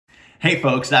Hey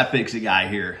folks, That Fix-It Guy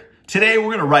here. Today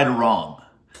we're gonna right a wrong.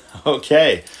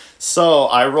 Okay, so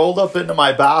I rolled up into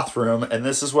my bathroom and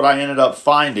this is what I ended up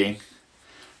finding.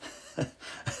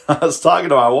 I was talking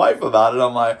to my wife about it.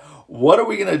 I'm like, what are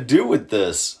we gonna do with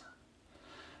this?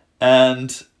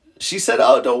 And she said,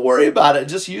 oh, don't worry about it.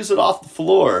 Just use it off the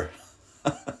floor.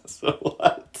 So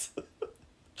what?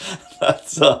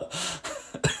 That's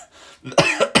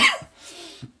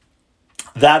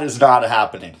that is not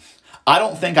happening. I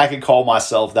don't think I could call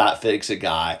myself That Fix-It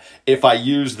Guy if I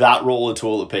used that roll of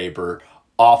toilet paper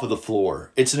off of the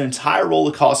floor. It's an entire roll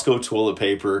of Costco toilet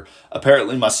paper.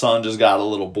 Apparently my son just got a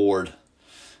little bored.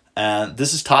 And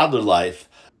this is toddler life.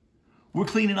 We're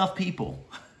clean enough people.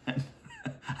 I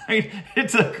mean,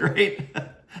 it's a great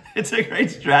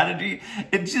strategy.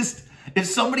 It just, if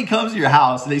somebody comes to your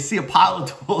house and they see a pile of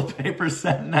toilet paper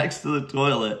sitting next to the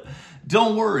toilet,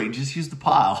 don't worry, just use the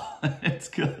pile. It's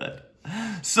good.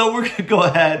 So we're going to go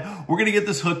ahead. We're going to get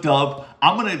this hooked up.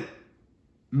 I'm going to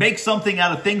make something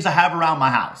out of things I have around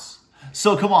my house.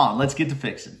 So come on, let's get to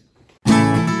fixing.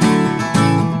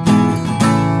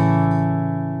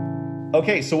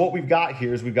 Okay, so what we've got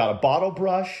here is we've got a bottle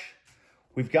brush.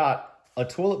 We've got a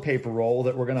toilet paper roll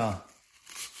that we're going to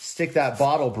stick that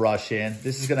bottle brush in.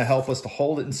 This is going to help us to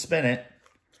hold it and spin it.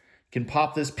 You can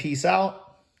pop this piece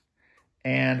out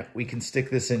and we can stick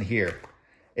this in here.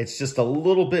 It's just a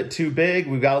little bit too big.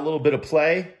 We've got a little bit of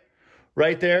play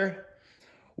right there.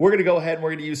 We're going to go ahead and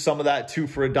we're going to use some of that 2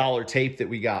 for $1 tape that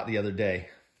we got the other day.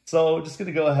 So just going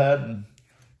to go ahead and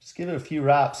just give it a few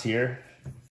wraps here.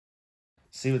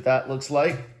 See what that looks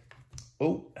like.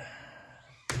 Oh.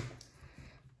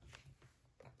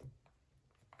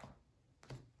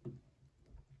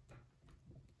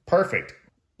 Perfect.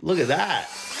 Look at that.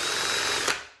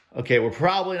 Okay, we're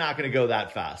probably not going to go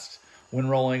that fast when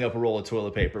rolling up a roll of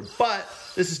toilet paper, but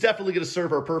this is definitely going to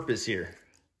serve our purpose here.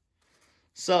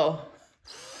 So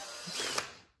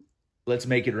let's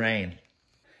make it rain.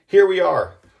 Here we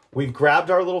are. We've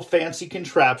grabbed our little fancy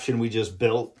contraption we just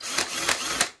built,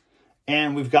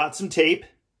 and we've got some tape,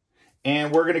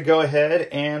 and we're going to go ahead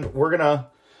and we're going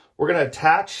to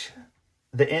attach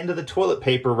the end of the toilet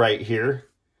paper right here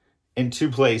in 2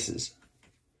 places.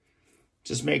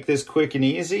 Just make this quick and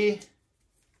easy.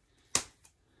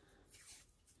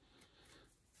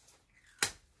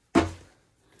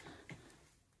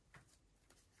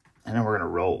 And then we're going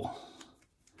to roll.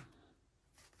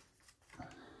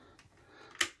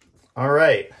 All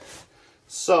right.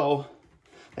 So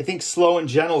I think slow and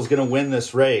gentle is going to win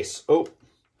this race. Oh,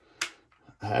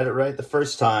 I had it right the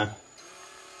first time.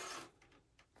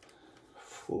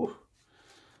 Whew.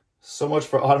 So much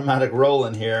for automatic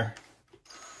rolling here.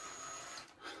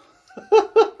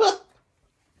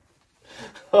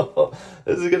 Oh,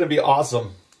 this is going to be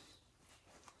awesome.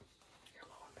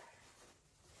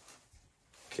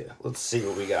 Okay, let's see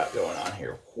what we got going on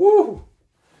here. Woo!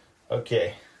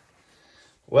 Okay.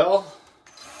 Well.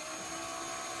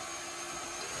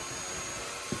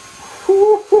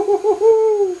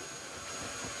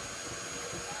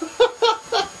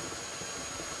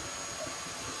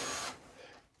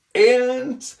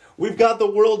 And we've got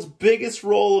the world's biggest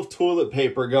roll of toilet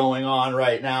paper going on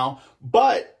right now,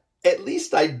 but at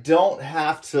least I don't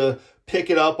have to pick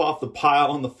it up off the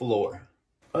pile on the floor.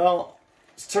 Well,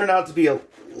 it's turned out to be a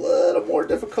little more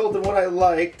difficult than what I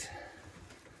liked,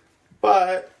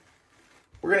 but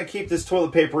we're going to keep this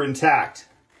toilet paper intact.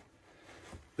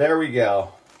 There we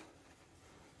go.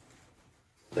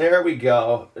 There we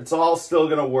go. It's all still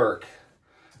going to work.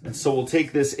 And so we'll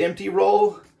take this empty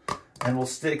roll and we'll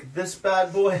stick this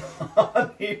bad boy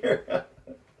on here.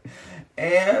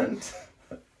 And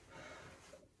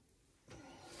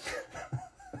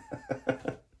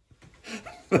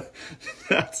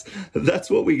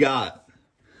that's what we got.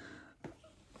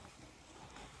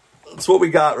 That's what we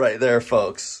got right there,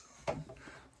 folks.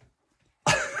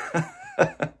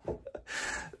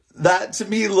 That to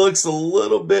me looks a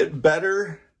little bit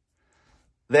better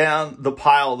than the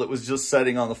pile that was just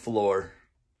sitting on the floor.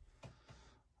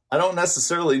 I don't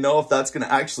necessarily know if that's going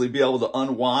to actually be able to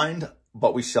unwind,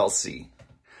 but we shall see.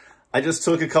 I just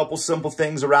took a couple simple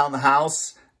things around the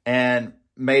house and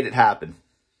made it happen.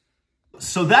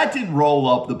 So that didn't roll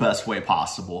up the best way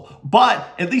possible,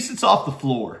 but at least it's off the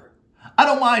floor. I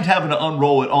don't mind having to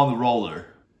unroll it on the roller.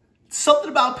 Something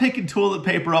about picking toilet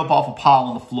paper up off a pile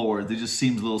on the floor that just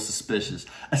seems a little suspicious,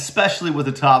 especially with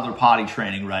the toddler potty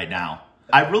training right now.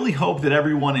 I really hope that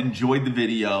everyone enjoyed the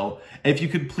video. If you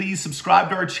could please subscribe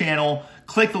to our channel,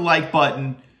 click the like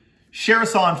button, share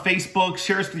us on Facebook,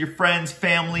 share us with your friends,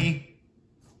 family.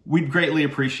 We'd greatly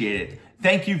appreciate it.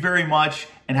 Thank you very much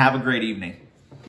and have a great evening.